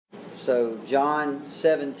So John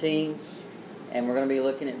 17, and we're going to be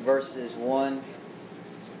looking at verses 1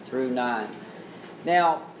 through 9.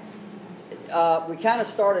 Now, we kind of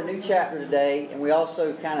start a new chapter today, and we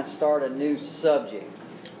also kind of start a new subject.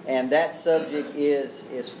 And that subject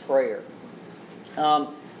is prayer.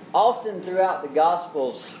 Often throughout the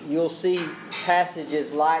Gospels, you'll see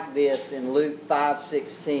passages like this in Luke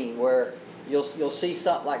 5:16, where you'll see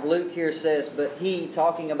something like Luke here says, "But he,"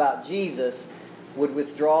 talking about Jesus, "would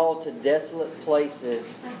withdraw to desolate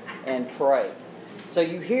places and pray." So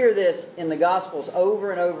you hear this in the Gospels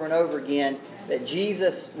over and over and over again, that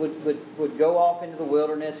Jesus would go off into the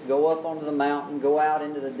wilderness, go up onto the mountain, go out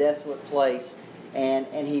into the desolate place,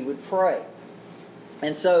 and he would pray.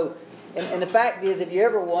 And so, and the fact is, have you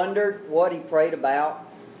ever wondered what he prayed about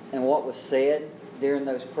and what was said during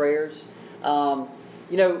those prayers?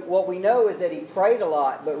 What we know is that he prayed a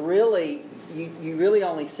lot, but really, you really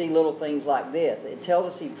only see little things like this. It tells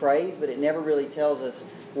us he prays, but it never really tells us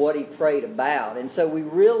what he prayed about. And so we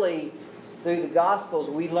really, through the Gospels,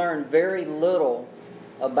 we learn very little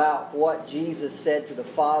about what Jesus said to the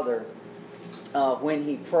Father when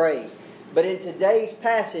he prayed. But in today's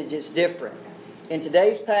passage, it's different. In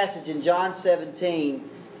today's passage in John 17,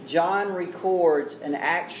 John records an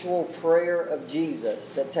actual prayer of Jesus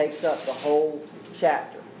that takes up the whole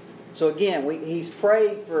chapter. So again, he's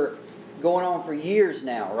prayed for going on for years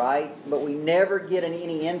now, right? But we never get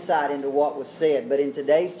any insight into what was said. But in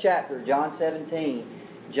today's chapter, John 17,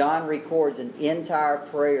 John records an entire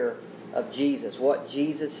prayer of Jesus, what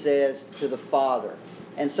Jesus says to the Father.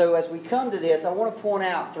 And so as we come to this, I want to point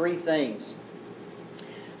out three things.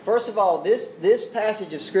 First of all, this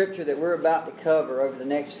passage of Scripture that we're about to cover over the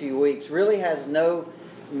next few weeks really has no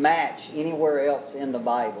match anywhere else in the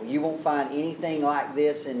Bible. You won't find anything like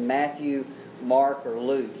this in Matthew, Mark, or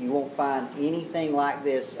Luke. You won't find anything like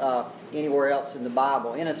this anywhere else in the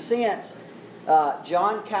Bible. In a sense,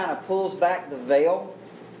 John kind of pulls back the veil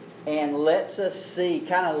and lets us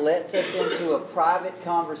into a private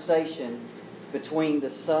conversation between the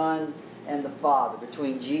Son and the Father,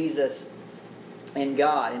 between Jesus and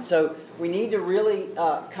God. And so we need to really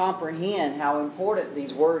comprehend how important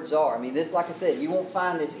these words are. I mean, this, like I said, you won't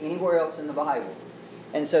find this anywhere else in the Bible.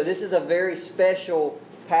 And so this is a very special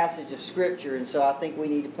passage of Scripture, and so I think we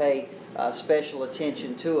need to pay special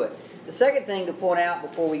attention to it. The second thing to point out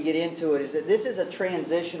before we get into it is that this is a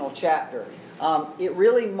transitional chapter. It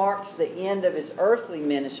really marks the end of his earthly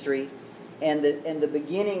ministry and the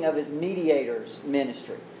beginning of his mediator's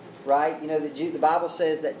ministry. Right? You know, the Bible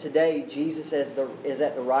says that today Jesus is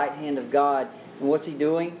at the right hand of God. And what's he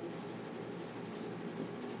doing?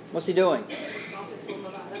 What's he doing?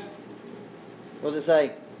 What does it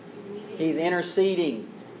say? He's interceding.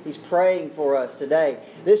 He's praying for us today.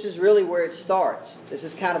 This is really where it starts. This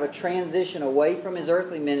is kind of a transition away from his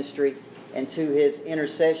earthly ministry and to his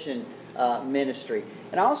intercession ministry.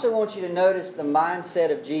 And I also want you to notice the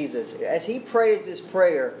mindset of Jesus. As he prays this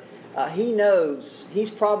prayer, he knows he's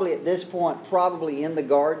probably at this point probably in the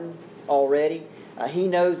garden already. He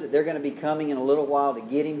knows that they're going to be coming in a little while to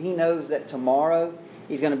get him. He knows that tomorrow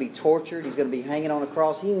he's going to be tortured. He's going to be hanging on a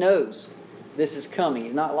cross. He knows this is coming.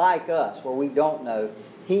 He's not like us where we don't know.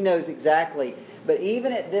 He knows exactly. But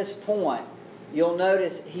even at this point, you'll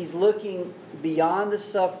notice he's looking beyond the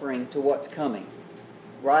suffering to what's coming.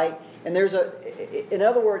 Right? And in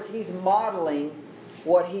other words, he's modeling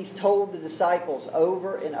what he's told the disciples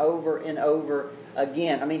over and over and over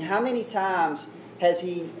again. I mean, how many times has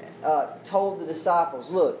he told the disciples,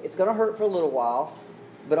 look, it's going to hurt for a little while,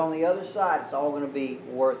 but on the other side, it's all going to be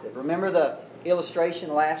worth it. Remember the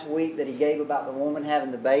illustration last week that he gave about the woman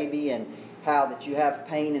having the baby and how that you have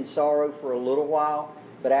pain and sorrow for a little while,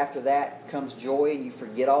 but after that comes joy and you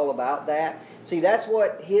forget all about that? See, that's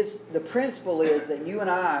what the principle is, that you and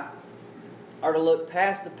I are to look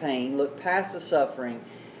past the pain, look past the suffering,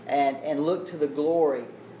 and look to the glory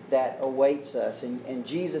that awaits us. And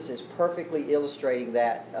Jesus is perfectly illustrating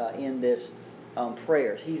that in this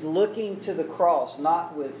prayer. He's looking to the cross,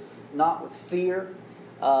 not with fear,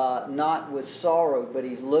 not with sorrow, but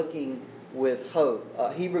he's looking with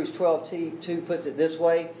hope. Hebrews 12:2 puts it this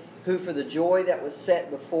way: who for the joy that was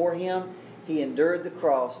set before him, he endured the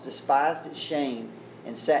cross, despised its shame,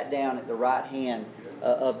 and sat down at the right hand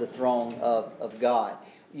of the throne of God.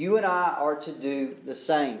 You and I are to do the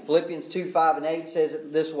same. Philippians 2:5-8 says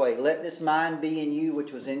it this way: let this mind be in you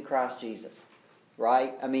which was in Christ Jesus.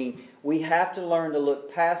 Right? I mean, we have to learn to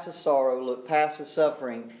look past the sorrow, look past the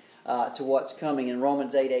suffering to what's coming. And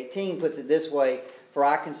Romans 8:18 puts it this way: for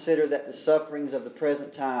I consider that the sufferings of the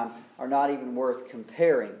present time are not even worth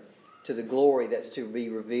comparing to the glory that's to be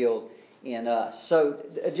revealed in us. So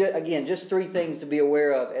again, just three things to be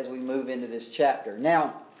aware of as we move into this chapter.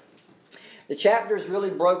 Now, the chapter is really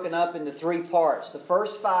broken up into three parts. The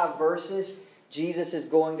first 5 verses, Jesus is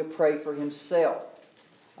going to pray for himself.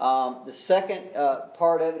 The second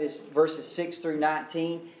part of it is verses 6 through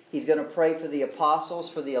 19. He's going to pray for the apostles,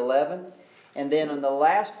 for the 11. And then in the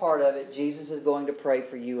last part of it, Jesus is going to pray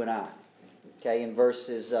for you and I. Okay, in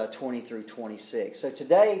verses 20 through 26. So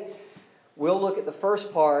today, we'll look at the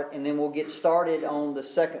first part, and then we'll get started on the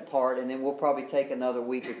second part, and then we'll probably take another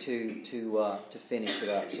week or two to finish it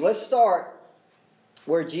up. So let's start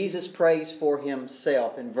where Jesus prays for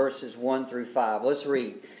himself in verses 1 through 5. Let's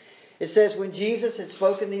read. It says, "When Jesus had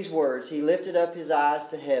spoken these words, he lifted up his eyes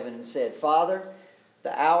to heaven and said, 'Father,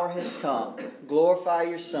 the hour has come. Glorify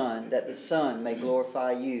your Son, that the Son may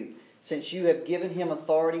glorify you, since you have given him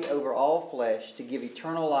authority over all flesh to give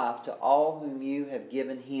eternal life to all whom you have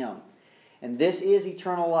given him. And this is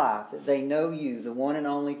eternal life, that they know you, the one and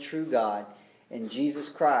only true God, and Jesus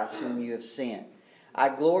Christ, whom you have sent. I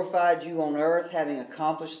glorified you on earth, having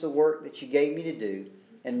accomplished the work that you gave me to do.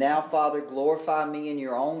 And now, Father, glorify me in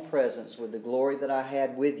your own presence with the glory that I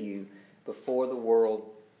had with you before the world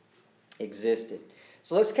existed.'"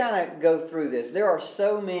 So let's kind of go through this. There are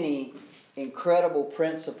so many incredible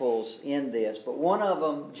principles in this, but one of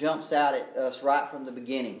them jumps out at us right from the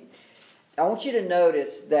beginning. I want you to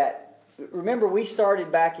notice that, remember we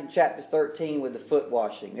started back in chapter 13 with the foot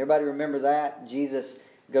washing. Everybody remember that? Jesus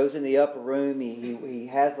goes in the upper room, he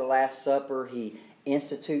has the Last Supper, he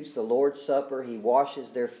institutes the Lord's Supper, he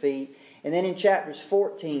washes their feet. And then in chapters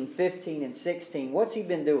 14, 15, and 16, what's he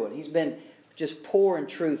been doing? He's been just pouring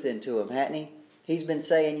truth into them, hasn't he? He's been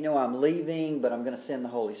saying, I'm leaving, but I'm going to send the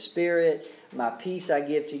Holy Spirit. My peace I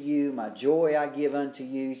give to you. My joy I give unto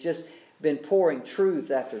you. He's just been pouring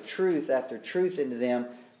truth after truth after truth into them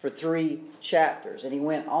for 3 chapters. And he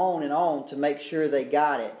went on and on to make sure they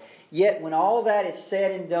got it. Yet when all that is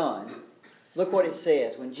said and done, look what it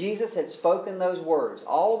says. When Jesus had spoken those words,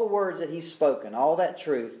 all the words that he's spoken, all that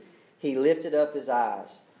truth, he lifted up his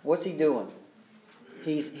eyes. What's he doing?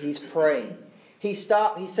 He's praying. He's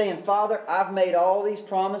saying, "Father, I've made all these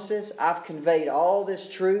promises. I've conveyed all this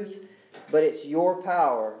truth, but it's your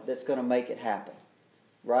power that's going to make it happen."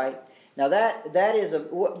 Right? Now that is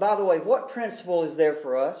by the way, what principle is there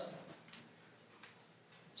for us?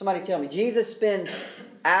 Somebody tell me. Jesus spends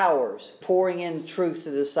hours pouring in truth to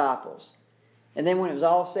the disciples. And then when it was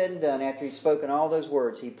all said and done, after he's spoken all those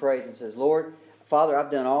words, he prays and says, "Lord, Father, I've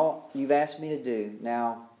done all you've asked me to do.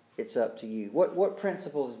 Now it's up to you." What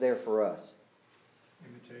principle is there for us?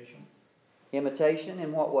 Imitation. Imitation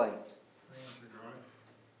in what way? Praying to God.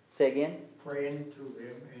 Say again? Praying to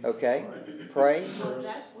him. Okay. Pray. Well,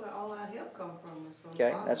 that's where all our help comes from.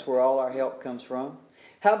 Okay, that's where all our help comes from.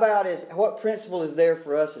 How about what principle is there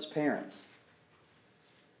for us as parents?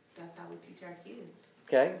 That's how we teach our kids.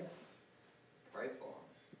 Okay. Pray for them.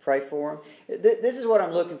 Pray for them. This is what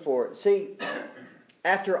I'm looking for. See,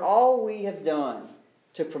 after all we have done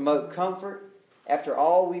to promote comfort, after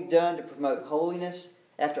all we've done to promote holiness,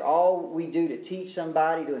 after all we do to teach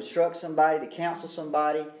somebody, to instruct somebody, to counsel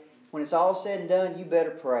somebody, when it's all said and done, you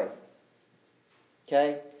better pray.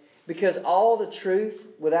 Okay? Because all the truth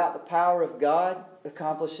without the power of God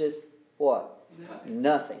accomplishes what?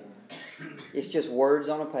 Nothing. It's just words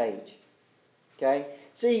on a page. Okay?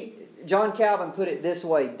 See, John Calvin put it this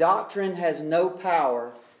way: doctrine has no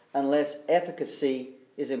power unless efficacy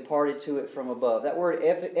is imparted to it from above. That word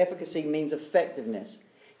efficacy means effectiveness.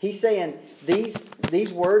 He's saying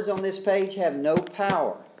these words on this page have no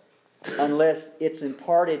power unless it's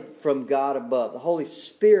imparted from God above. The Holy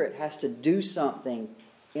Spirit has to do something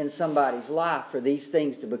in somebody's life for these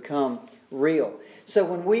things to become real. So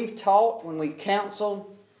when we've taught, when we've counseled,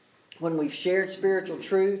 when we've shared spiritual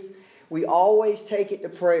truth, we always take it to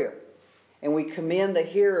prayer. And we commend the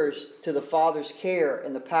hearers to the Father's care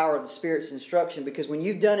and the power of the Spirit's instruction. Because when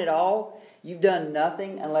you've done it all, you've done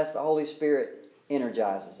nothing unless the Holy Spirit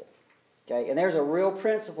energizes it. Okay? And there's a real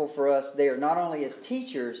principle for us there, not only as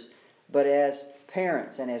teachers, but as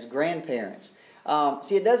parents and as grandparents.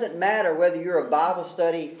 See, it doesn't matter whether you're a Bible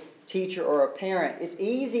study teacher or a parent. It's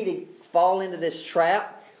easy to fall into this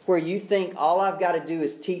trap where you think all I've got to do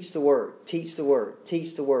is teach the Word, teach the Word,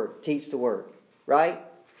 teach the Word, teach the Word. Right?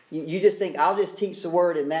 You just think, I'll just teach the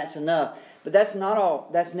Word and that's enough. But that's not all.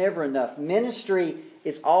 That's never enough. Ministry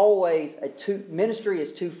is always ministry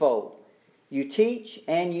is twofold. You teach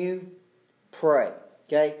and you pray.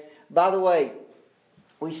 Okay? By the way,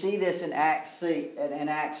 we see this in Acts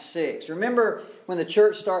 6. Remember when the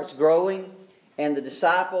church starts growing and the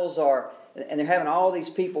disciples are and they're having all these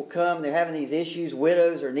people come. They're having these issues.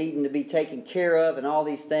 Widows are needing to be taken care of and all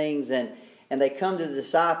these things. And they come to the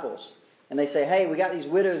disciples and they say, hey, we got these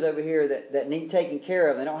widows over here that need taken care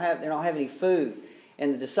of. They don't have any food.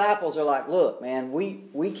 And the disciples are like, look, man,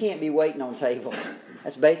 we can't be waiting on tables.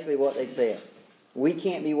 That's basically what they said. We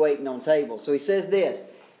can't be waiting on tables. So he says this.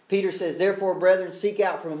 Peter says, therefore, brethren, seek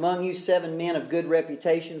out from among you 7 men of good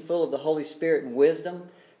reputation, full of the Holy Spirit and wisdom,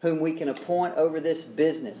 whom we can appoint over this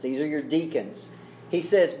business. These are your deacons. He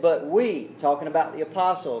says, but we, talking about the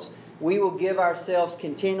apostles, we will give ourselves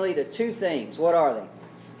continually to 2 things. What are they?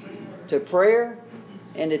 To prayer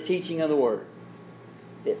and to teaching of the Word.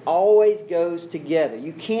 It always goes together.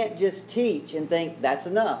 You can't just teach and think that's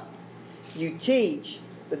enough. You teach,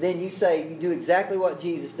 but then you say, you do exactly what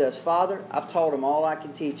Jesus does. Father, I've taught them all I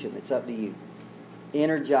can teach them. It's up to you.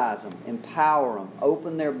 Energize them. Empower them.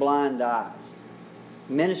 Open their blind eyes.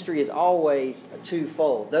 Ministry is always a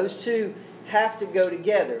twofold. Those two have to go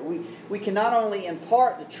together. We can not only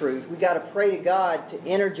impart the truth, we got to pray to God to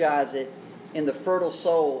energize it in the fertile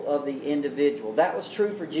soul of the individual. That was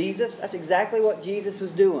true for Jesus. That's exactly what Jesus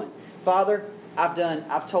was doing. Father,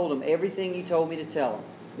 I've told them everything you told me to tell them.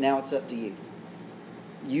 Now it's up to you.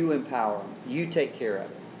 You empower them. You take care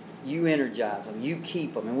of it. You energize them. You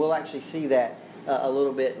keep them. And we'll actually see that a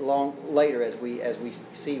little bit later as we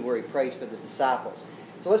see where he prays for the disciples.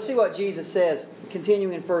 So let's see what Jesus says,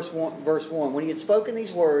 continuing in verse 1. When he had spoken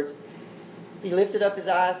these words, he lifted up his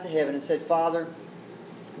eyes to heaven and said, Father,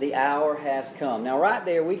 the hour has come. Now right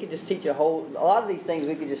there, we could just teach a lot of these things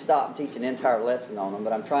we could just stop and teach an entire lesson on them,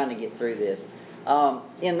 but I'm trying to get through this.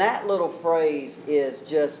 In that little phrase is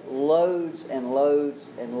just loads and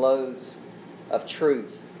loads and loads of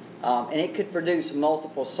truth. And it could produce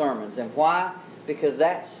multiple sermons. And why? Because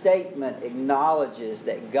that statement acknowledges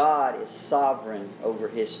that God is sovereign over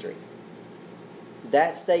history.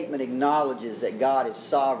 That statement acknowledges that God is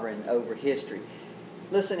sovereign over history.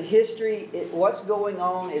 Listen, history, what's going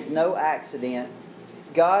on is no accident.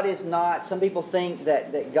 God is not, some people think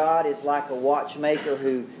that God is like a watchmaker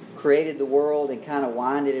who created the world and kind of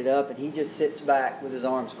winded it up and he just sits back with his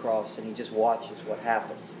arms crossed and he just watches what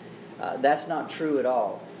happens. That's not true at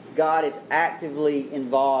all. God is actively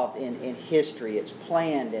involved in history. It's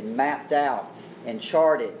planned and mapped out and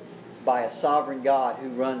charted by a sovereign God who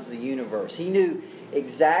runs the universe. He knew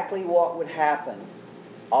exactly what would happen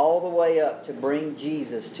all the way up to bring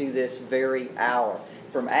Jesus to this very hour.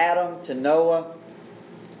 From Adam to Noah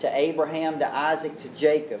to Abraham to Isaac to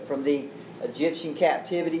Jacob. From the Egyptian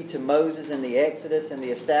captivity to Moses and the Exodus and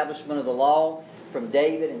the establishment of the law. From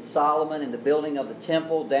David and Solomon and the building of the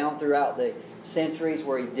temple down throughout the centuries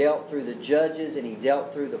where he dealt through the judges and he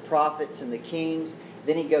dealt through the prophets and the kings.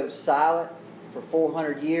 Then he goes silent for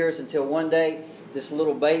 400 years until one day this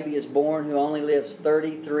little baby is born who only lives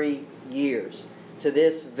 33 years. To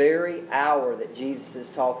this very hour that Jesus is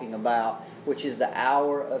talking about, which is the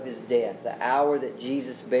hour of his death, the hour that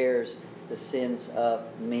Jesus bears the sins of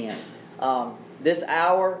men. This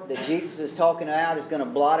hour that Jesus is talking about is going to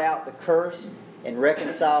blot out the curse and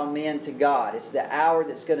reconcile men to God. It's the hour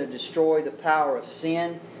that's going to destroy the power of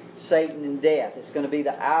sin, Satan, and death. It's going to be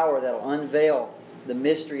the hour that will unveil the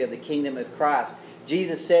mystery of the kingdom of Christ.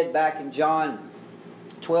 Jesus said back in John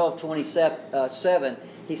 12:27,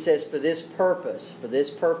 he says, for this purpose,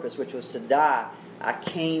 which was to die, I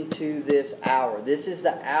came to this hour. This is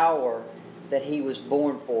the hour that he was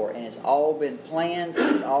born for. And it's all been planned,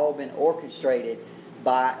 it's all been orchestrated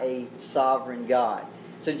by a sovereign God.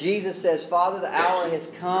 So Jesus says, Father, the hour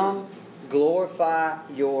has come. Glorify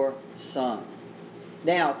your Son.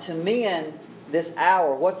 Now, to men, this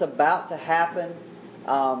hour, what's about to happen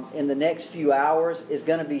in the next few hours is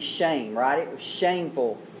going to be shame, right? It was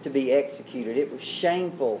shameful to be executed. It was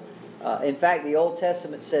shameful. In fact, the Old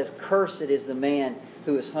Testament says, cursed is the man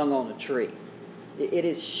who is hung on a tree. It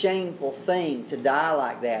is a shameful thing to die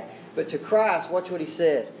like that. But to Christ, watch what he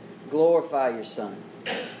says. Glorify your Son.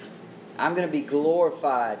 I'm going to be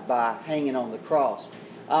glorified by hanging on the cross.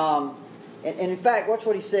 And in fact, watch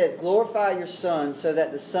what he says. Glorify your Son so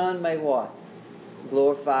that the Son may what?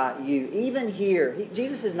 Glorify you. Even here,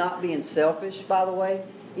 Jesus is not being selfish, by the way.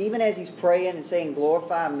 Even as he's praying and saying,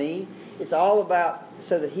 glorify me, it's all about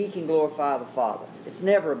so that he can glorify the Father. It's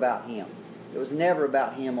never about him. It was never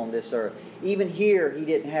about him on this earth. Even here, he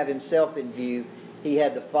didn't have himself in view. He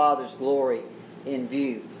had the Father's glory in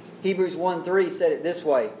view. Hebrews 1:3 said it this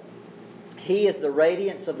way. He is the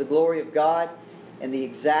radiance of the glory of God and the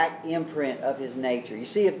exact imprint of his nature. You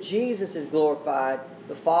see, if Jesus is glorified,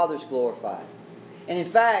 the Father's glorified. And in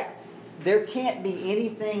fact, there can't be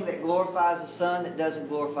anything that glorifies the Son that doesn't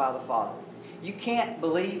glorify the Father. You can't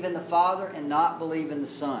believe in the Father and not believe in the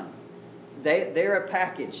Son. They're a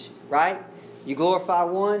package, right? You glorify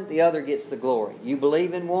one, the other gets the glory. You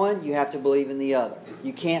believe in one, you have to believe in the other.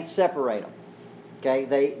 You can't separate them. Okay?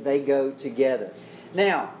 They go together.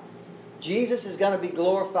 Now, Jesus is going to be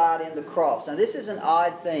glorified in the cross. Now, this is an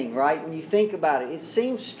odd thing, right? When you think about it, it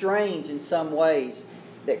seems strange in some ways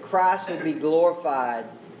that Christ would be glorified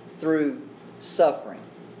through suffering.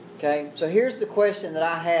 Okay? So here's the question that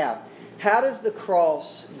I have. How does the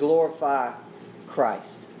cross glorify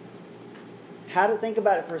Christ? Think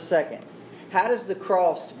about it for a second. How does the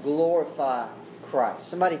cross glorify Christ?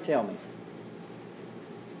 Somebody tell me.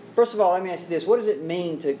 First of all, let me ask you this. What does it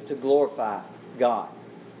mean to glorify God?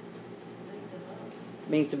 It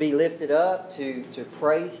means to be lifted up, to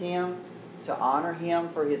praise Him, to honor Him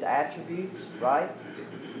for His attributes, right?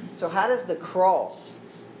 So how does the cross,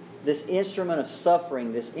 this instrument of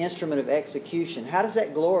suffering, this instrument of execution, how does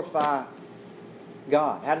that glorify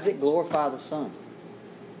God? How does it glorify the Son?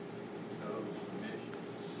 Total submission.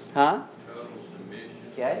 Huh? Total submission.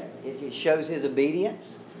 Okay. It shows His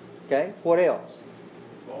obedience. Okay. What else?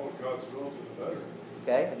 Follow God's will to the letter.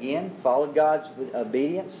 Okay. Again, followed God's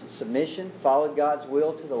obedience, submission, followed God's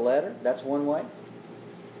will to the letter. That's one way.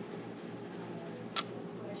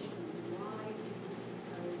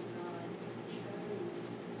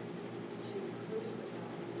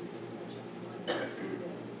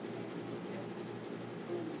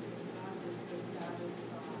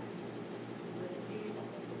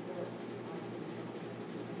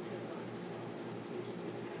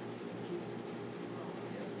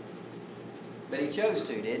 But He chose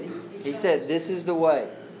to, didn't He? He said this is the way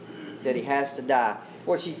that He has to die.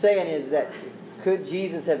 What she's saying is that could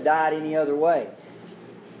Jesus have died any other way?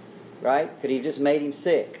 Right? Could He have just made Him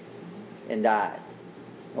sick and died?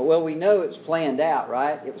 Well, we know it was planned out,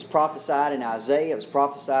 right? It was prophesied in Isaiah. It was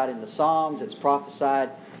prophesied in the Psalms. It was prophesied.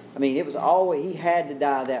 It was always, He had to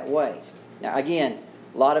die that way. Now, again,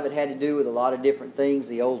 a lot of it had to do with a lot of different things.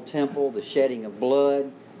 The old temple, the shedding of blood.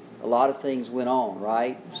 A lot of things went on,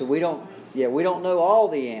 right? So we don't know all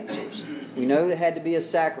the answers. We know there had to be a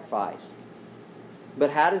sacrifice.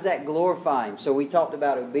 But how does that glorify Him? So we talked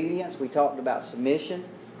about obedience. We talked about submission.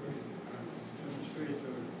 Demonstrate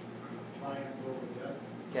the triumph over death.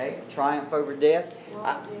 Okay, triumph over death.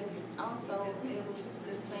 Well, then also it was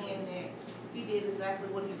just saying that He did exactly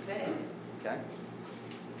what He said.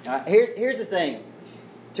 Okay. Here's the thing.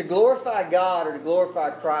 To glorify God or to glorify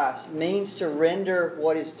Christ means to render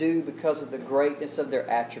what is due because of the greatness of their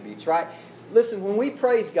attributes, right? Listen, when we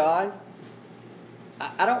praise God,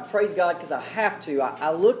 I don't praise God because I have to.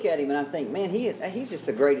 I look at Him and I think, man, He's just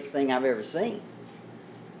the greatest thing I've ever seen.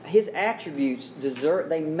 His attributes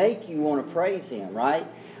they make you want to praise Him, right?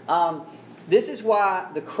 This is why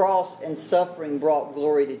the cross and suffering brought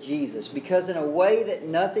glory to Jesus, because in a way that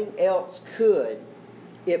nothing else could,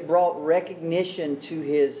 it brought recognition to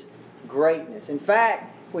His greatness. In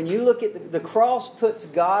fact, when you look at the cross puts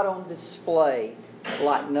God on display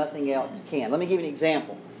like nothing else can. Let me give you an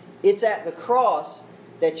example. It's at the cross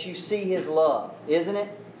that you see His love, isn't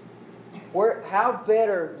it? How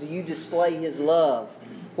better do you display His love?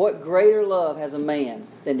 What greater love has a man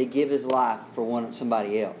than to give his life for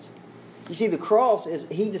somebody else? You see, the cross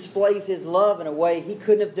He displays His love in a way He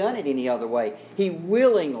couldn't have done it any other way. He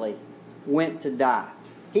willingly went to die.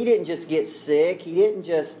 He didn't just get sick. He didn't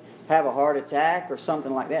just have a heart attack or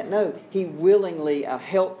something like that. No, He willingly, a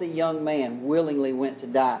healthy young man, willingly went to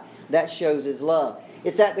die. That shows His love.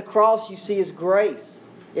 It's at the cross you see His grace.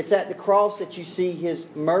 It's at the cross that you see His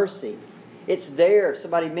mercy. It's there,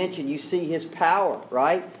 somebody mentioned, you see His power,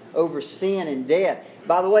 right? Over sin and death.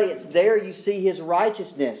 By the way, it's there you see His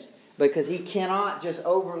righteousness, because He cannot just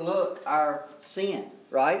overlook our sin,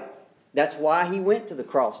 right? That's why He went to the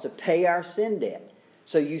cross, to pay our sin debt.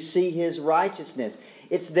 So you see His righteousness.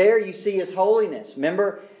 It's there you see His holiness.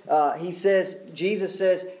 Remember, Jesus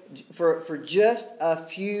says, for just a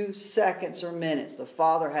few seconds or minutes, the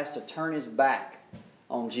Father has to turn His back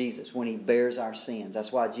on Jesus when He bears our sins.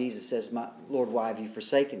 That's why Jesus says, Lord, why have you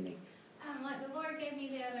forsaken me? Like the Lord gave me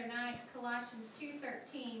the other night, Colossians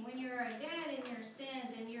 2:13, when you're dead in your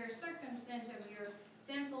sins and your circumstance of your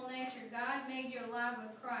sinful nature, God made you alive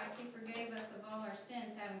with Christ. He forgave us of all our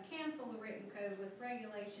sins, having canceled the written code with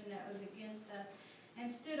regulation that was against us and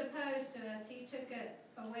stood opposed to us. He took it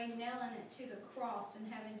away, nailing it to the cross,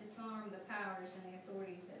 and having disarmed the powers and the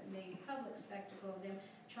authorities that made public spectacle of them,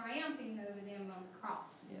 triumphing over them on the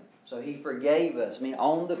cross. Yeah. So He forgave us.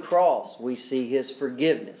 On the cross we see His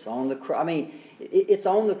forgiveness. It's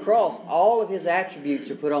on the cross. All of His attributes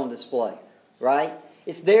are put on display, right?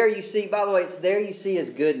 It's there you see, by the way, it's there you see His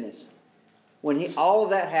goodness. When all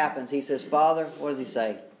of that happens, He says, Father, what does He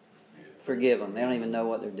say? forgive them. They don't even know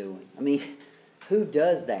what they're doing. I mean, who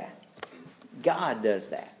does that? God does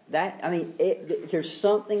that. There's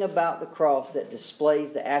something about the cross that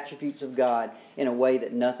displays the attributes of God in a way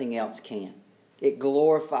that nothing else can. It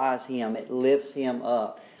glorifies Him. It lifts Him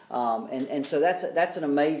up. And so that's an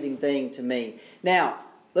amazing thing to me. Now,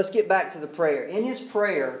 let's get back to the prayer. In His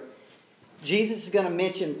prayer, Jesus is going to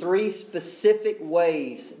mention 3 specific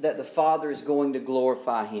ways that the Father is going to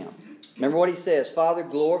glorify Him. Remember what He says, Father,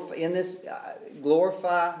 glorify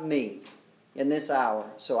me in this hour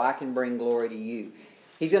so I can bring glory to you.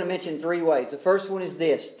 He's going to mention 3 ways. The first one is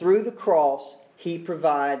this: through the cross, He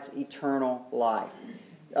provides eternal life.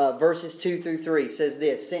 Verses 2 through 3 says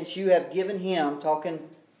this: since you have given Him, talking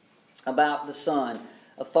about the Son,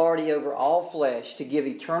 authority over all flesh to give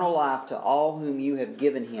eternal life to all whom you have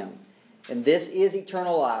given Him. And this is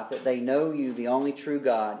eternal life, that they know you, the only true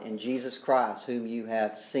God, and Jesus Christ, whom you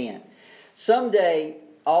have sent. Someday,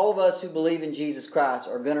 all of us who believe in Jesus Christ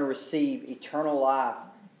are going to receive eternal life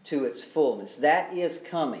to its fullness. That is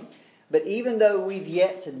coming. But even though we've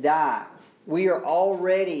yet to die, we are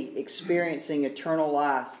already experiencing eternal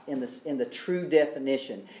life in the true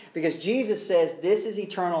definition. Because Jesus says this is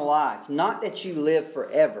eternal life, not that you live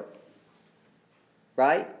forever.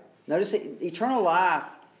 Right? Notice that eternal life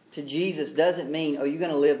to Jesus doesn't mean, oh, you're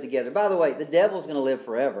going to live together. By the way, the devil's going to live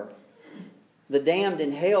forever. The damned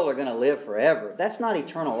in hell are going to live forever. That's not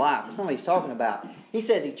eternal life. That's not what He's talking about. He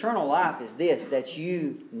says eternal life is this, that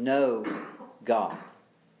you know God.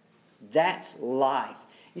 That's life.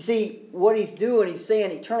 You see, what He's doing, He's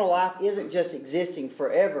saying eternal life isn't just existing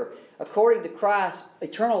forever. According to Christ,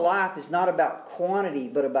 eternal life is not about quantity,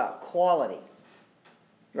 but about quality.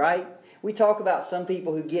 Right? We talk about some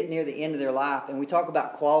people who get near the end of their life, and we talk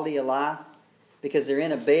about quality of life because they're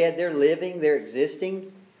in a bed, they're living, they're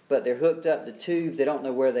existing, but they're hooked up to tubes, they don't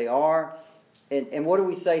know where they are. And what do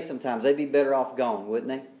we say sometimes? They'd be better off gone, wouldn't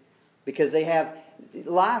they? Because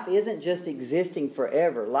life isn't just existing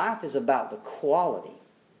forever. Life is about the quality,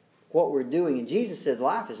 what we're doing. And Jesus says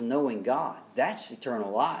life is knowing God. That's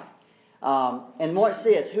eternal life. And what's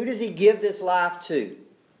this? Who does He give this life to?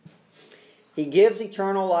 He gives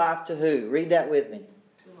eternal life to who? Read that with me.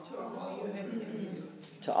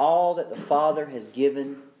 To all that the Father has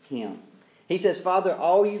given Him. He says, Father,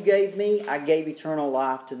 all you gave me, I gave eternal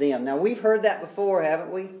life to them. Now, we've heard that before,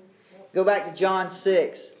 haven't we? Go back to John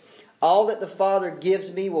 6. All that the Father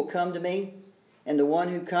gives me will come to me, and the one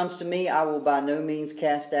who comes to me I will by no means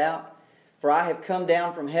cast out. For I have come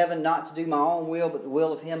down from heaven not to do my own will, but the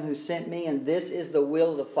will of Him who sent me. And this is the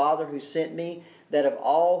will of the Father who sent me, that of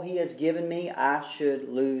all He has given me, I should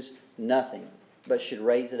lose nothing, but should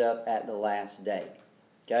raise it up at the last day.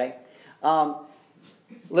 Okay?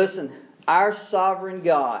 Listen, our sovereign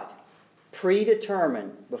God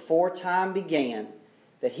predetermined before time began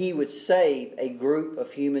that He would save a group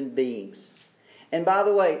of human beings. And by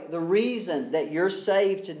the way, the reason that you're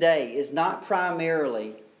saved today is not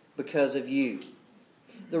primarily because of you.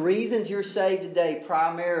 The reasons you're saved today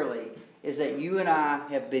primarily is that you and I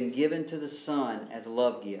have been given to the Son as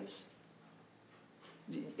love gifts.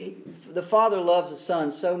 The Father loves the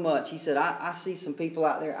Son so much, He said, I see some people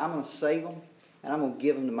out there, I'm going to save them, and I'm going to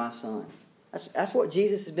give them to my Son. That's what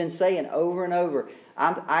Jesus has been saying over and over.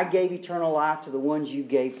 I gave eternal life to the ones you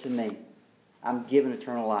gave to me. I'm giving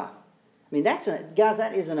eternal life. I mean, guys,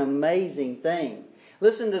 that is an amazing thing.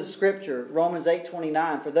 Listen to the scripture, Romans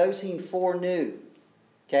 8:29. For those He foreknew,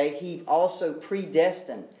 okay, He also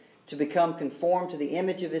predestined to become conformed to the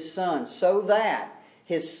image of His Son, so that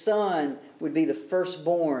His Son would be the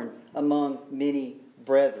firstborn among many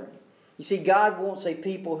brethren. You see, God wants a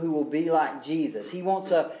people who will be like Jesus. He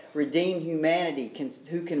wants a redeemed humanity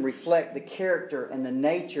who can reflect the character and the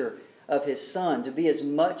nature of His Son, to be as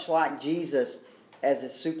much like Jesus as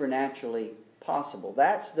is supernaturally possible.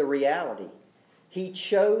 That's the reality. He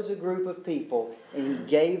chose a group of people, and He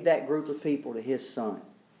gave that group of people to His Son.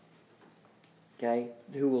 Okay?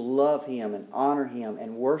 Who will love Him and honor Him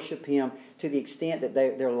and worship Him to the extent that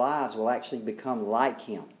their lives will actually become like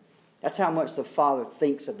Him. That's how much the Father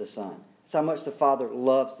thinks of the Son. That's how much the Father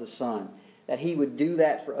loves the Son. That He would do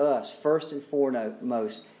that for us, first and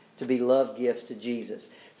foremost, to be love gifts to Jesus.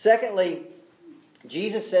 Secondly,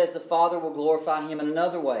 Jesus says the Father will glorify Him in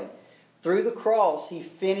another way. Through the cross, He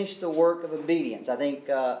finished the work of obedience. I think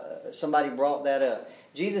somebody brought that up.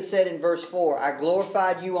 Jesus said in verse 4, I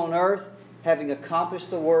glorified you on earth, having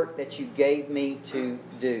accomplished the work that you gave me to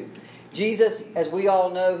do. Jesus, as we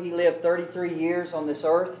all know, He lived 33 years on this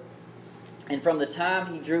earth. And from the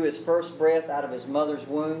time He drew His first breath out of His mother's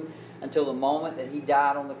womb until the moment that He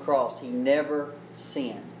died on the cross, He never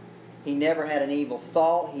sinned. He never had an evil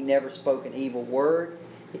thought. He never spoke an evil word.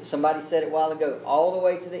 Somebody said it a while ago, all the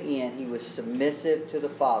way to the end, He was submissive to the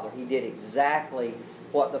Father. He did exactly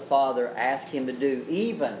what the Father asked Him to do,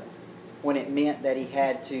 even when it meant that He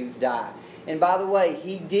had to die. And by the way,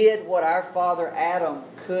 He did what our father Adam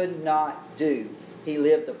could not do. He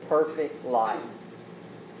lived a perfect life.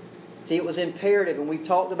 See, it was imperative, and we've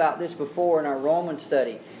talked about this before in our Roman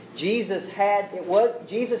study. Jesus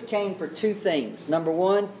came for two things. Number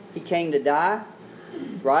one, He came to die,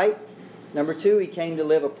 right? Number two, He came to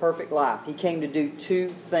live a perfect life. He came to do two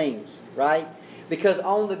things, right? Because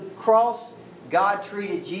on the cross, God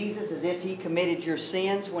treated Jesus as if He committed your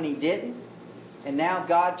sins when He didn't. And now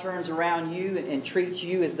God turns around you and treats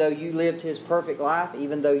you as though you lived His perfect life,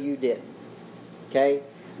 even though you didn't. Okay?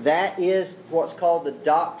 That is what's called the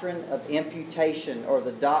doctrine of imputation, or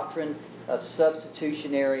the doctrine of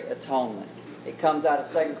substitutionary atonement. It comes out of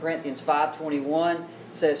 2 Corinthians 5:21. It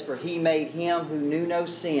says, "For He made Him who knew no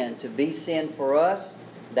sin to be sin for us,"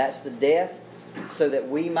 that's the death, "so that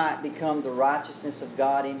we might become the righteousness of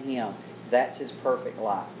God in Him." That's His perfect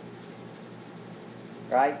life.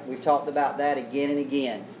 Right? We've talked about that again and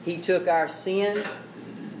again. He took our sin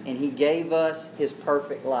and He gave us His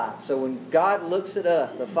perfect life. So when God looks at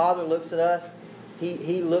us, the Father looks at us,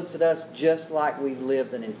 He looks at us just like we've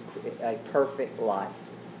lived a perfect life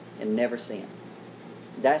and never sinned.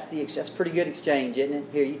 That's a pretty good exchange, isn't it?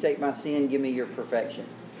 Here, you take my sin, give me your perfection.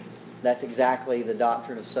 That's exactly the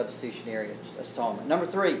doctrine of substitutionary atonement. Number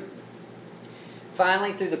 3.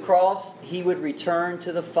 Finally, through the cross, He would return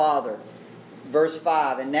to the Father. Verse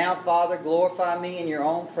 5, "And now, Father, glorify me in your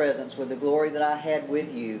own presence with the glory that I had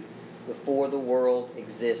with you before the world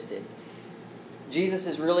existed." Jesus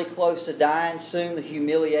is really close to dying. Soon the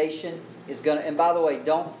humiliation is going to... And by the way,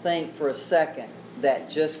 don't think for a second that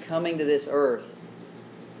just coming to this earth,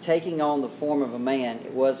 taking on the form of a man,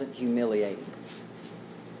 it wasn't humiliating.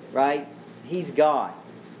 Right? He's God.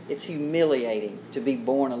 It's humiliating to be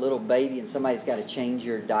born a little baby and somebody's got to change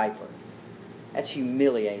your diaper. That's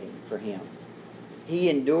humiliating for Him. He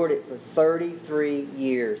endured it for 33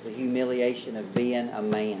 years, the humiliation of being a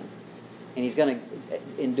man. And He's going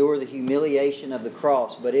to endure the humiliation of the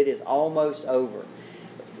cross, but it is almost over.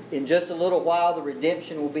 In just a little while, the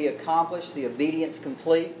redemption will be accomplished, the obedience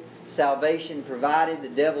complete, salvation provided, the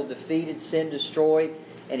devil defeated, sin destroyed,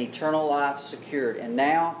 and eternal life secured. And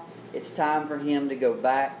now it's time for Him to go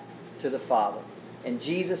back to the Father. And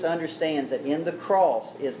Jesus understands that in the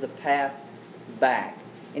cross is the path back.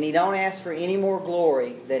 And He don't ask for any more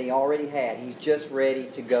glory that He already had. He's just ready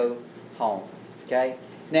to go home. Okay?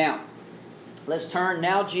 Now, let's turn.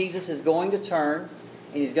 Now Jesus is going to turn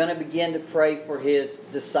and He's going to begin to pray for His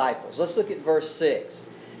disciples. Let's look at verse 6.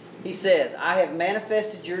 He says, "I have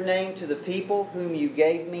manifested your name to the people whom you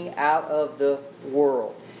gave me out of the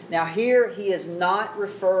world." Now here He is not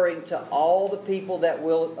referring to all the people that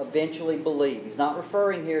will eventually believe. He's not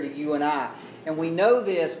referring here to you and I. And we know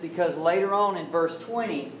this because later on in verse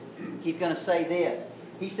 20, He's going to say this.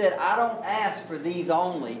 He said, "I don't ask for these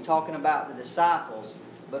only," talking about the disciples,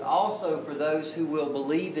 "but also for those who will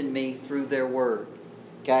believe in me through their word."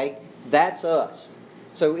 Okay? That's us.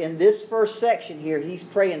 So in this first section here, He's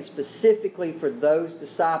praying specifically for those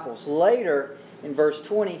disciples. Later, in verse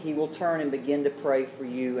 20, He will turn and begin to pray for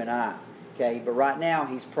you and I. Okay? But right now,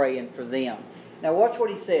 He's praying for them. Now watch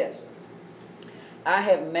what He says. "I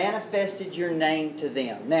have manifested your name to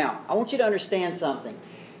them." Now, I want you to understand something.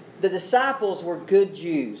 The disciples were good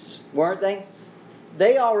Jews, weren't they?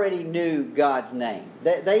 They already knew God's name.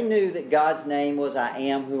 They knew that God's name was "I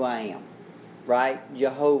am who I am." Right?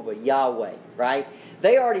 Jehovah, Yahweh. Right?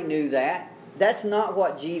 They already knew that. That's not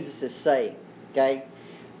what Jesus is saying. Okay?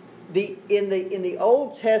 In the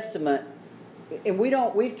Old Testament, and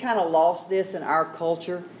we've kind of lost this in our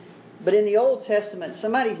culture, but in the Old Testament,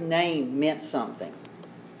 somebody's name meant something.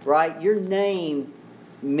 Right? Your name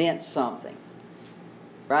meant something.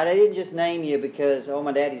 Right? They didn't just name you because, oh,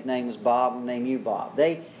 my daddy's name was Bob, I'll name you Bob.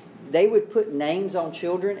 They would put names on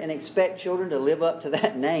children and expect children to live up to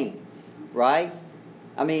that name. Right?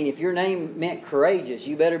 I mean, if your name meant courageous,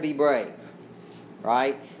 you better be brave.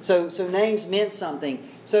 Right? So names meant something.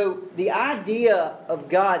 So the idea of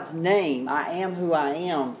God's name, "I am who I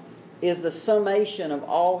am," is the summation of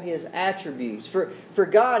all His attributes. For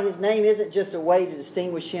God, His name isn't just a way to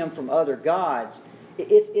distinguish Him from other gods.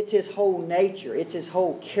 It's His whole nature. It's His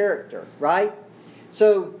whole character. Right?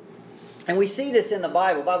 So, and we see this in the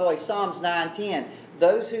Bible. By the way, Psalms 9:10.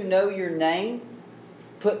 "Those who know your name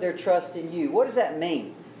put their trust in you." What does that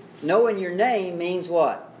mean? Knowing your name means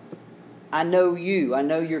what? I know you. I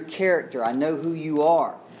know your character. I know who you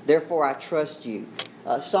are. Therefore, I trust you.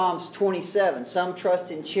 Psalms 27. "Some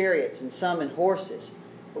trust in chariots and some in horses.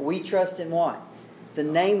 But we trust in what? the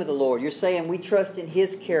name of the Lord. You're saying we trust in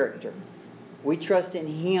His character. We trust in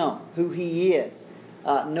Him, who He is.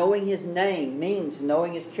 Knowing His name means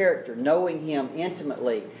knowing His character, knowing Him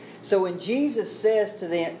intimately. So when Jesus says to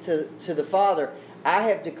the Father, I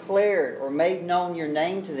have declared or made known your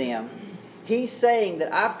name to them, He's saying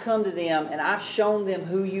that I've come to them and I've shown them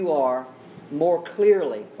who you are more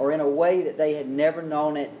clearly, or in a way that they had never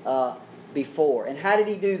known it before. And how did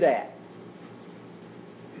He do that?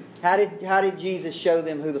 How did Jesus show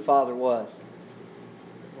them who the Father was?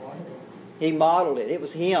 He modeled it. It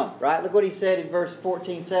was Him, right? Look what He said in verse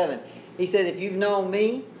 14:7. He said, if you've known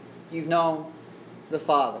me, you've known the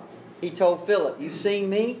Father. He told Philip, you've seen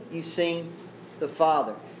me, you've seen the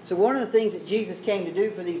Father. So one of the things that Jesus came to do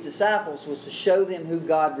for these disciples was to show them who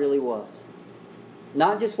God really was.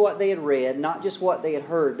 Not just what they had read, not just what they had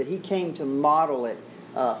heard, but He came to model it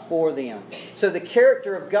for them. So the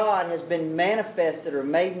character of God has been manifested or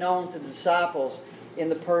made known to the disciples in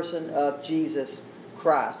the person of Jesus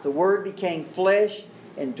Christ. The Word became flesh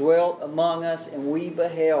and dwelt among us, and we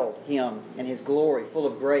beheld Him and His glory, full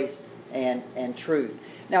of grace and truth.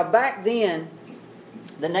 Now back then,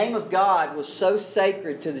 the name of God was so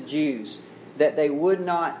sacred to the Jews that they would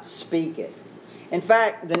not speak it. In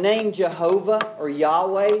fact, the name Jehovah or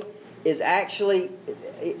Yahweh is actually,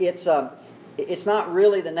 it's not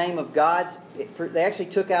really the name of God. They actually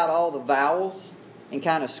took out all the vowels and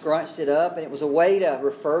kind of scrunched it up, and it was a way to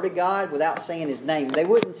refer to God without saying His name. They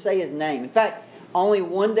wouldn't say His name. In fact, only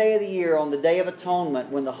one day of the year, on the Day of Atonement,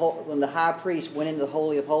 when the high priest went into the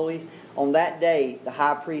Holy of Holies, on that day the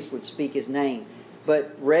high priest would speak His name.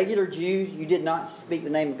 But regular Jews, you did not speak the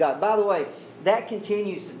name of God. By the way, that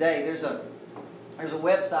continues today. There's a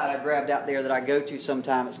website I grabbed out there that I go to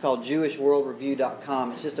sometime. It's called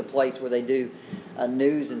JewishWorldReview.com. It's just a place where they do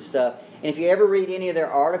news and stuff. And if you ever read any of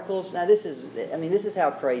their articles, now this is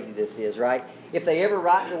how crazy this is, right? If they ever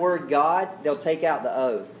write the word God, they'll take out the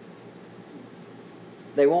O.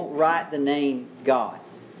 They won't write the name God.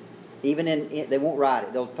 They won't write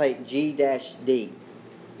it. They'll pay G-D.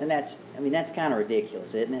 And that's kind of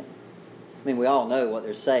ridiculous, isn't it? I mean, we all know what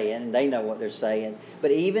they're saying, and they know what they're saying.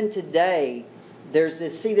 But even today, there's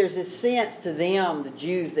this sense to them, the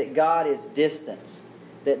Jews, that God is distant,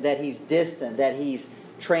 that He's distant, that He's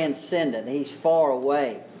transcendent, that He's far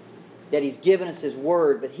away, that He's given us His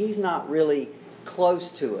Word, but He's not really close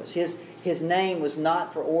to us. His name was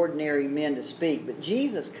not for ordinary men to speak. But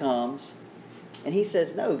Jesus comes and He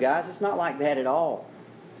says, no, guys, it's not like that at all.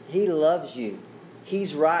 He loves you.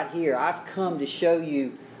 He's right here. I've come to show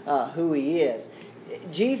you who He is.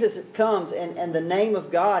 Jesus comes and the name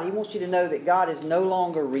of God, He wants you to know that God is no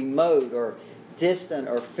longer remote or distant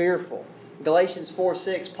or fearful. Galatians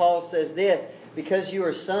 4:6, Paul says this, because you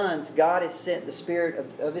are sons, God has sent the Spirit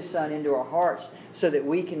of His Son into our hearts so that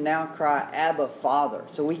we can now cry, Abba, Father.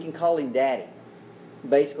 So we can call Him Daddy.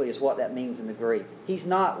 Basically is what that means in the Greek. He's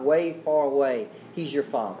not way far away. He's your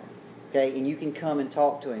Father. Okay? And you can come and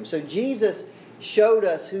talk to Him. So Jesus showed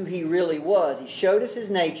us who He really was. He showed us His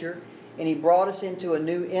nature, and He brought us into a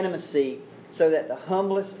new intimacy so that the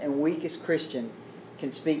humblest and weakest Christian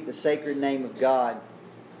can speak the sacred name of God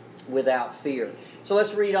without fear. So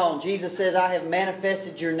let's read on. Jesus says, I have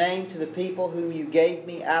manifested your name to the people whom you gave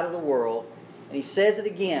me out of the world. And He says it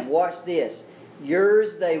again. Watch this.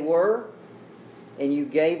 Yours they were, and you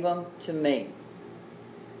gave them to me.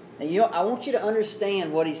 Now, I want you to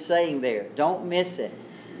understand what He's saying there. Don't miss it.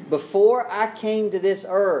 Before I came to this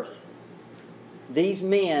earth, these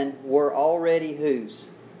men were already whose?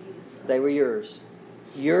 They were yours.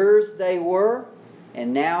 Yours they were,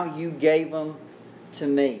 and now you gave them to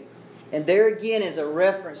me. And there again is a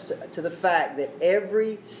reference to the fact that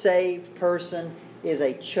every saved person is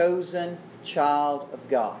a chosen child of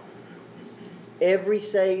God. Every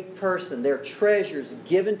saved person, they're treasures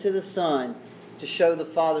given to the Son to show the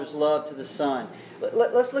Father's love to the Son.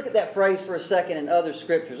 Let's look at that phrase for a second in other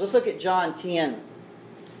scriptures. Let's look at John 10,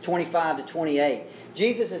 25 to 28.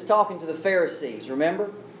 Jesus is talking to the Pharisees,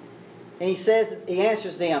 remember? And He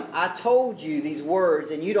answers them, I told you these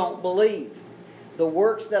words and you don't believe. The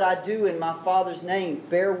works that I do in my Father's name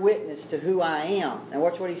bear witness to who I am. Now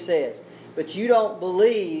watch what He says. But you don't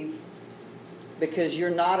believe because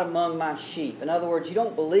you're not among my sheep. In other words, you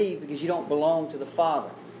don't believe because you don't belong to the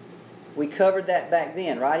Father. We covered that back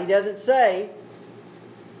then, right? He doesn't say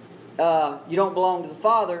you don't belong to the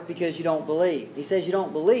Father because you don't believe. He says you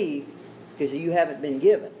don't believe because you haven't been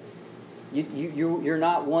given. You're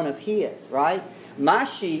not one of His, right? My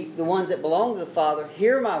sheep, the ones that belong to the Father,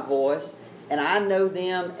 hear my voice, and I know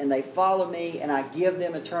them, and they follow me, and I give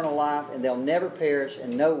them eternal life, and they'll never perish,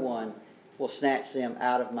 and no one will snatch them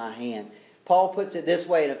out of my hand. Paul puts it this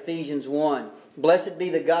way in Ephesians 1. Blessed be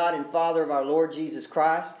the God and Father of our Lord Jesus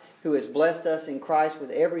Christ, who has blessed us in Christ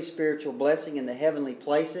with every spiritual blessing in the heavenly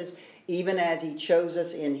places, even as He chose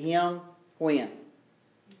us in Him, when?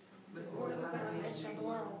 Before the foundation of the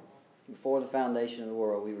world. Before the foundation of the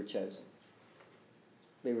world, we were chosen.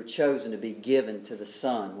 We were chosen to be given to the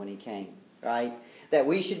Son when He came, right? That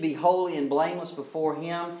we should be holy and blameless before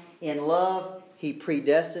Him. In love, He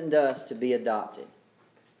predestined us to be adopted.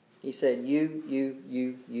 He said, you're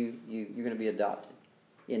going to be adopted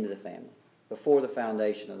into the family before the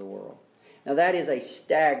foundation of the world. Now that is a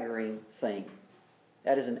staggering thing.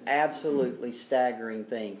 That is an absolutely staggering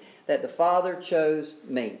thing. That the Father chose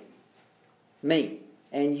me,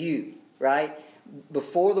 and you, right?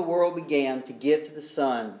 Before the world began, to give to the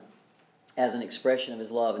Son as an expression of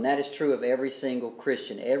His love. And that is true of every single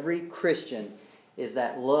Christian. Every Christian is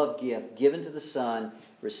that love gift given to the Son,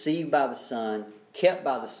 received by the Son, kept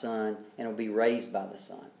by the Son, and will be raised by the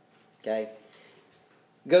Son. Okay?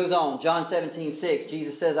 Goes on, John 17:6,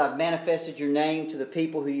 Jesus says, I've manifested your name to the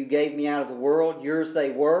people who you gave me out of the world. Yours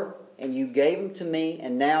they were, and you gave them to me,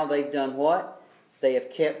 and now they've done what? They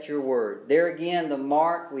have kept your word. There again, the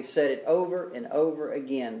mark, we've said it over and over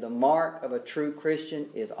again, the mark of a true Christian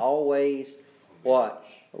is always what?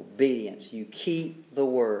 Obedience. You keep the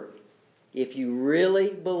word. If you really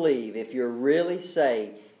believe, if you're really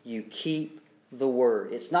saved, you keep the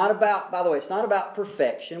word. It's not about, by the way, it's not about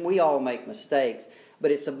perfection. We all make mistakes. But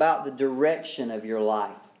it's about the direction of your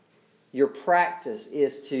life. Your practice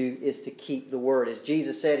is to keep the word. As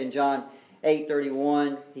Jesus said in John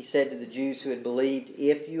 8:31, He said to the Jews who had believed,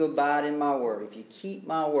 if you abide in my word, if you keep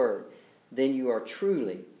my word, then you are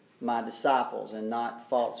truly my disciples and not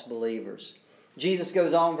false believers. Jesus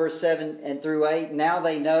goes on, verse 7 and through 8, now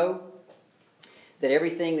they know that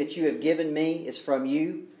everything that you have given me is from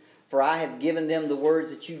you, for I have given them the words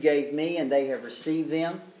that you gave me, and they have received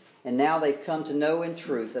them. And now they've come to know in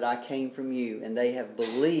truth that I came from you, and they have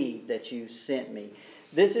believed that you sent me.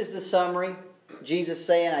 This is the summary. Jesus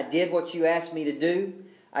saying, I did what you asked me to do.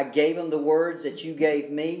 I gave them the words that you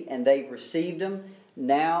gave me, and they've received them.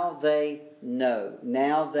 Now they know.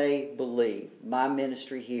 Now they believe. My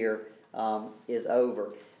ministry here is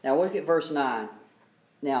over. Now look at verse 9.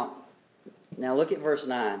 Now look at verse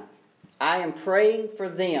 9. I am praying for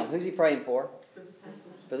them. Who's He praying for?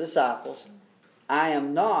 For the disciples. I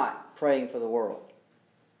am not praying for the world.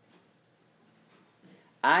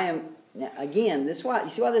 I am, now again, this is why, you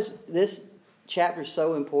see why this chapter is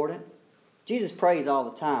so important? Jesus prays all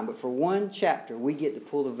the time, but for one chapter we get to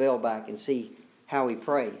pull the veil back and see how He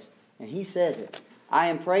prays. And He says it. I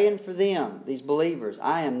am praying for them, these believers.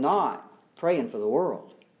 I am not praying for the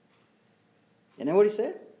world. Isn't that what He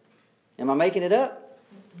said? Am I making it up?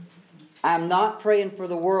 I am not praying for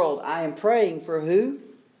the world. I am praying for who?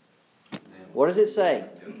 What does it say?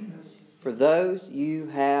 For those you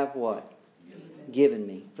have what? Given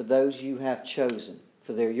me. For those you have chosen.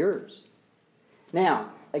 For they're yours. Now,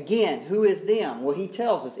 again, who is them? Well, He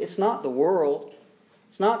tells us it's not the world.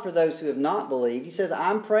 It's not for those who have not believed. He says,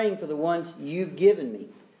 I'm praying for the ones you've given me.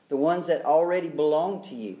 The ones that already belong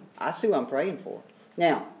to you. That's who I'm praying for.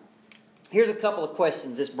 Now, here's a couple of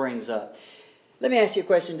questions this brings up. Let me ask you a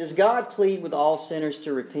question. Does God plead with all sinners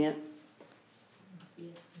to repent?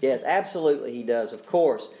 Yes, absolutely He does, of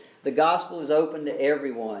course. The gospel is open to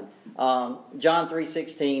everyone. John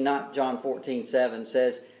 3:16, not John 14:7,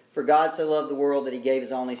 says, for God so loved the world that He gave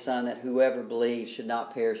His only Son, that whoever believes should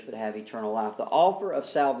not perish but have eternal life. The offer of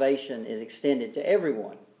salvation is extended to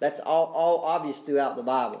everyone. That's all obvious throughout the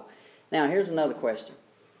Bible. Now, here's another question.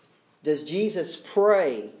 Does Jesus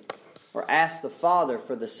pray or ask the Father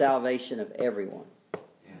for the salvation of everyone?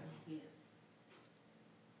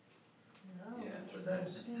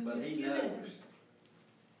 But He knows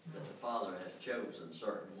that the Father has chosen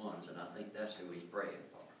certain ones, and I think that's who He's praying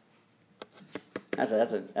for.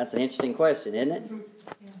 That's an interesting question, isn't it?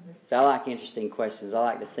 I like interesting questions. I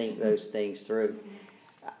like to think those things through.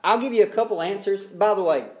 I'll give you a couple answers. By the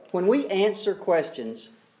way, when we answer questions,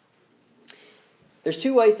 there's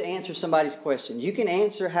two ways to answer somebody's questions. You can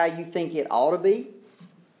answer how you think it ought to be,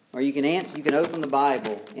 or you can open the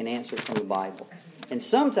Bible and answer it from the Bible. And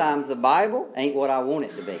sometimes the Bible ain't what I want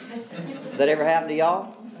it to be. Does that ever happen to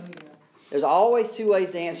y'all? There's always two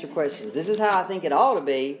ways to answer questions. This is how I think it ought to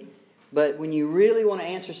be, but when you really want to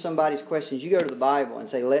answer somebody's questions, you go to the Bible and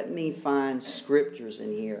say, let me find scriptures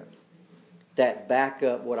in here that back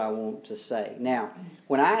up what I want to say. Now,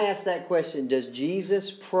 when I ask that question, does Jesus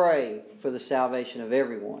pray for the salvation of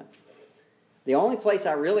everyone? The only place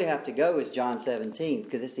I really have to go is John 17,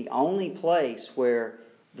 because it's the only place where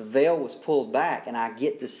the veil was pulled back and I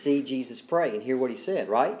get to see Jesus pray and hear what He said,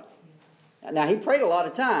 right? Now, he prayed a lot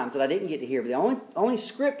of times that I didn't get to hear, but the only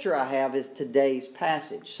scripture I have is today's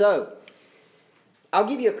passage. So, I'll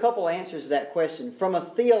give you a couple answers to that question. From a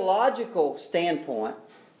theological standpoint,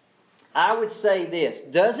 I would say this.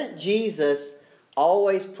 Doesn't Jesus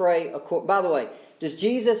always pray... By the way, does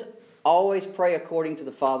Jesus always pray according to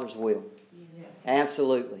the Father's will? Yeah.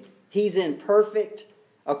 Absolutely. He's in perfect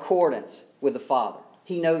accordance with the Father.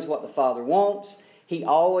 He knows what the Father wants. He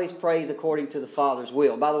always prays according to the Father's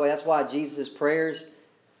will. By the way, that's why Jesus' prayers,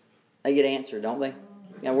 they get answered, don't they?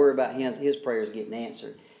 Now worry about his prayers getting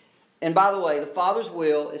answered. And by the way, the Father's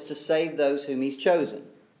will is to save those whom He's chosen.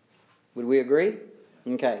 Would we agree?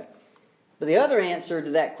 Okay. But the other answer to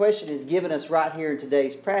that question is given us right here in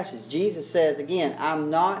today's passage. Jesus says, again, I'm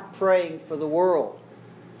not praying for the world.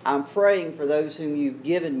 I'm praying for those whom you've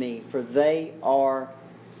given me, for they are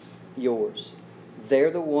yours. They're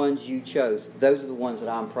the ones you chose. Those are the ones that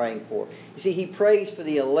I'm praying for. You see, He prays for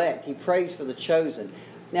the elect. He prays for the chosen.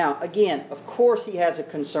 Now, again, of course He has a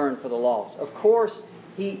concern for the lost. Of course,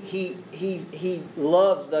 He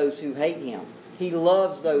loves those who hate Him. He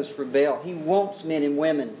loves those who rebel. He wants men and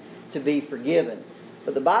women to be forgiven.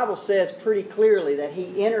 But the Bible says pretty clearly that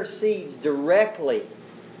He intercedes directly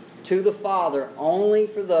to the Father only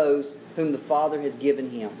for those whom the Father has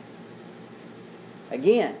given Him.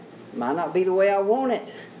 Again, it might not be the way I want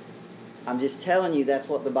it. I'm just telling you that's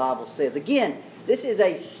what the Bible says. Again, this is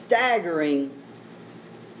a staggering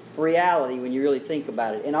reality when you really think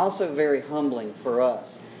about it, and also very humbling for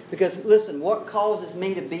us. Because, listen, what causes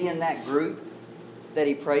me to be in that group that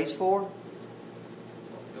He prays for?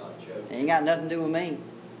 It ain't got nothing to do with me.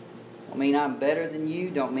 Don't mean I'm better than you.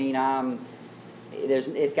 Don't mean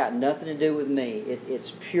it's got nothing to do with me.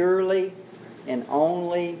 It's purely and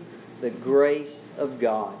only the grace of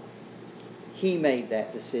God. He made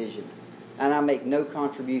that decision. And I make no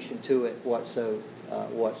contribution to it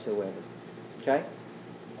whatsoever. Okay?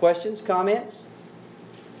 Questions? Comments?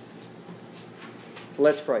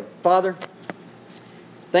 Let's pray. Father,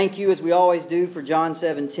 thank You as we always do for John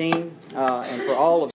 17 and for all of